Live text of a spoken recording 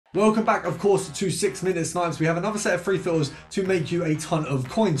Welcome back, of course, to 6-Minute Snipes. We have another set of free filters to make you a ton of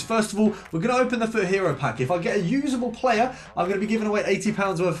coins. First of all, we're going to open the FUT Hero pack. If I get a usable player, I'm going to be giving away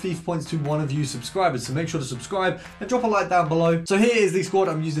 £80 worth of FIFA points to one of you subscribers. So make sure to subscribe and drop a like down below. So here is the squad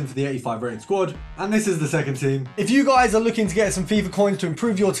I'm using for the 85 rated squad. And this is the second team. If you guys are looking to get some FIFA coins to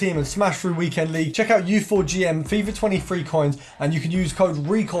improve your team and smash through Weekend League, check out U4GM FIFA 23 coins. And you can use code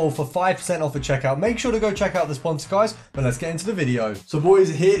RECALL for 5% off at checkout. Make sure to go check out the sponsor, guys. But let's get into the video. So boys,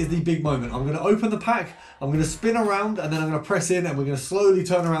 here is the big moment. I'm going to open the pack, I'm going to spin around, and then I'm going to press in, and we're going to slowly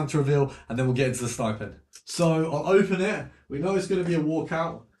turn around to reveal, and then we'll get into the sniping. So I'll open it. We know it's going to be a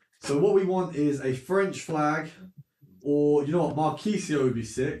walkout. So what we want is a French flag, or you know what, Marquisio would be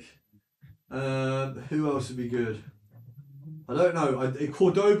sick. Who else would be good? I don't know.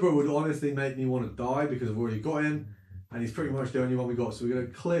 Cordoba would honestly make me want to die because I've already got him, and he's pretty much the only one we got. So we're going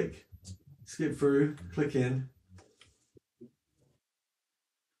to click, skip through, click in.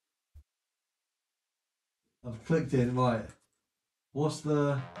 I've clicked in, right. What's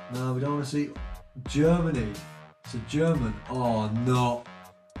the... No, we don't want to see... Germany. It's a German. Oh, no.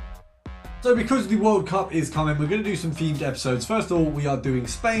 So because the World Cup is coming, we're going to do some themed episodes. First of all, we are doing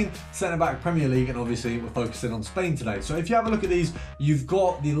Spain, centre-back Premier League, and obviously we're focusing on Spain today. So if you have a look at these, you've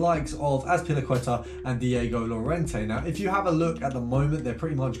got the likes of Azpilicueta and Diego Llorente. Now, if you have a look at the moment, they're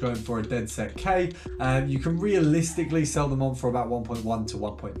pretty much going for a dead set K. You can realistically sell them on for about 1.1 to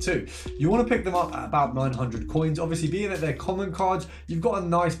 1.2. You want to pick them up at about 900 coins. Obviously, being that they're common cards, you've got a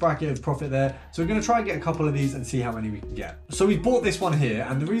nice bracket of profit there. So we're going to try and get a couple of these and see how many we can get. So we bought this one here,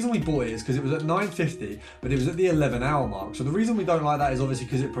 and the reason we bought it is because it was at 9.50, but it was at the 11-hour mark. So the reason we don't like that is obviously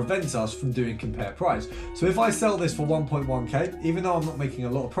because it prevents us from doing compare price. So if I sell this for 1.1k, even though I'm not making a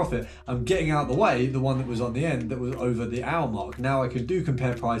lot of profit, I'm getting out of the way the one that was on the end that was over the hour mark. Now I can do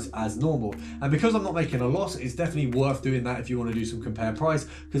compare price as normal. And because I'm not making a loss, it's definitely worth doing that if you want to do some compare price,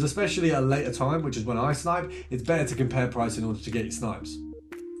 because especially at a later time, which is when I snipe, it's better to compare price in order to get your snipes.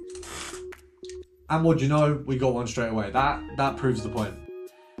 And what do you know, we got one straight away. That proves the point.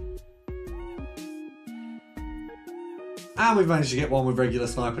 And we've managed to get one with regular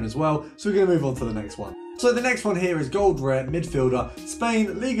sniping as well, so we're going to move on to the next one. So the next one here is gold rare midfielder,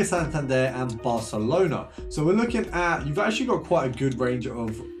 Spain, Liga Santander and Barcelona. So we're looking at, you've actually got quite a good range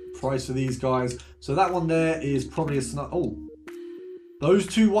of price for these guys. So that one there is probably a snipe. Oh, those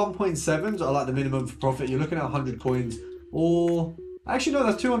two 1.7s are like the minimum for profit. You're looking at 100 coins or... Actually, no,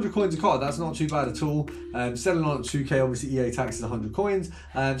 that's 200 coins a card. That's not too bad at all. Selling on at 2k, obviously EA tax is 100 coins.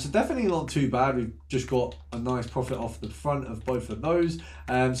 So definitely not too bad. We've just got a nice profit off the front of both of those.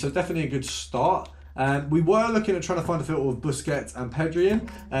 So definitely a good start. We were looking at trying to find a filter with Busquets and Pedri.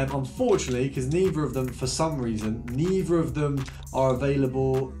 Unfortunately, because neither of them, for some reason, neither of them are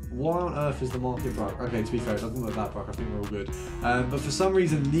available. Why on earth is the market broke? Okay, to be fair, it doesn't look that broke. I think we're all good. But for some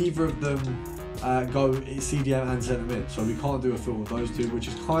reason, neither of them go CDM and centre mid. So we can't do a filter with those two, which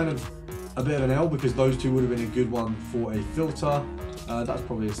is kind of a bit of an L because those two would have been a good one for a filter. That's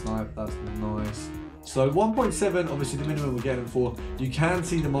probably a snipe. That's nice. So 1.7, obviously the minimum we're getting for. You can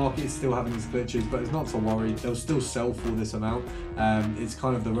see the market is still having these glitches, but it's not to worry. They'll still sell for this amount. It's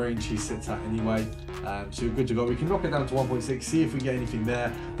kind of the range he sits at anyway. So we're good to go. We can knock it down to 1.6, see if we get anything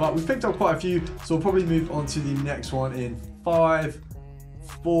there. But we've picked up quite a few, so we'll probably move on to the next one in 5,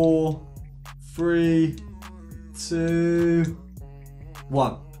 4, 3, 2,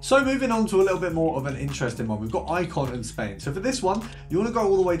 1. So moving on to a little bit more of an interesting one, we've got Icon in Spain. So for this one, you want to go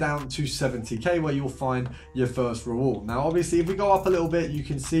all the way down to 70k where you'll find your first reward. Now obviously if we go up a little bit, you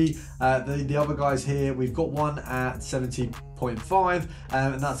can see the other guys here. We've got one at 70.5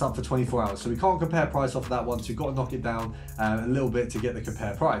 and that's up for 24 hours. So we can't compare price off of that one, so you've got to knock it down a little bit to get the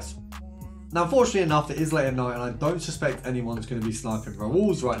compare price. Now, fortunately enough, it is late at night and I don't suspect anyone's going to be sniping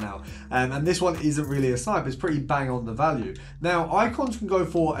Raúls right now. And this one isn't really a snipe, it's pretty bang on the value. Now, icons can go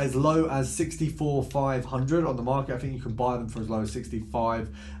for as low as 64,500 on the market. I think you can buy them for as low as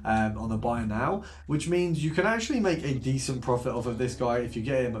 65 on the buy now, which means you can actually make a decent profit off of this guy if you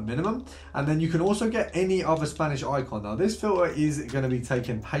get him at minimum. And then you can also get any other Spanish icon. Now, this filter is going to be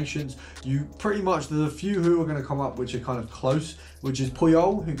taking patience. You pretty much, there's a few who are going to come up which are kind of close, which is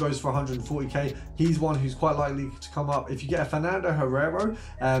Puyol, who goes for 140k. He's one who's quite likely to come up. If you get a Fernando Herrero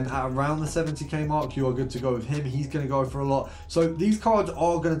at around the 70k mark, you are good to go with him. He's going to go for a lot. So these cards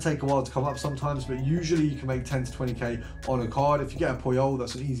are going to take a while to come up sometimes, but usually you can make 10 to 20k on a card. If you get a Puyol,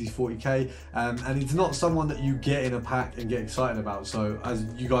 that's an easy 40k. And it's not someone that you get in a pack and get excited about. So as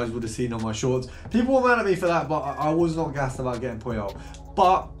you guys would have seen on my shorts, people were mad at me for that, but I was not gassed about getting Puyol.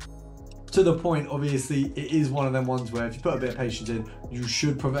 But to the point, obviously, it is one of them ones where if you put a bit of patience in, you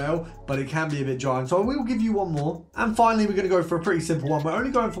should prevail, but it can be a bit dry. So I will give you one more. And finally, we're going to go for a pretty simple one. We're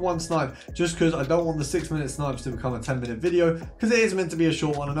only going for one snipe, just because I don't want the 6-minute snipes to become a 10-minute video, because it is meant to be a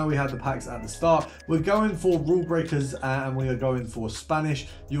short one. I know we had the packs at the start. We're going for rule breakers, and we are going for Spanish.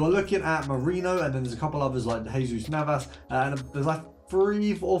 You are looking at Marino, and then there's a couple others like Jesus Navas, and there's like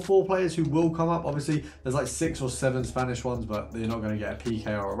 3 or 4 players who will come up. Obviously, there's like 6 or 7 Spanish ones, but you're not going to get a PK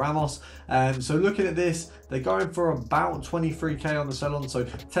or a Ramos. So looking at this, they're going for about 23k on the sell-on. So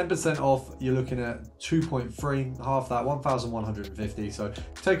 10% off, you're looking at 2.3, half that, 1,150. So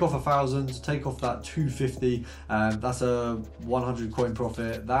take off 1,000, take off that 250. That's a 100 coin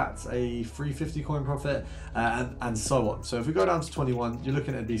profit. That's a 350 coin profit, and so on. So if we go down to 21, you're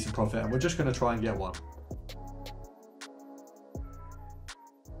looking at a decent profit, and we're just going to try and get one.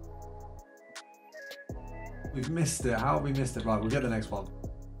 We've missed it. How have we missed it? Right, we'll get the next one.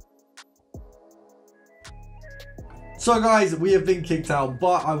 So guys, we have been kicked out,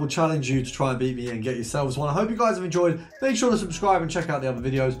 but I will challenge you to try and beat me and get yourselves one. I hope you guys have enjoyed. Make sure to subscribe and check out the other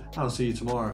videos, and I'll see you tomorrow.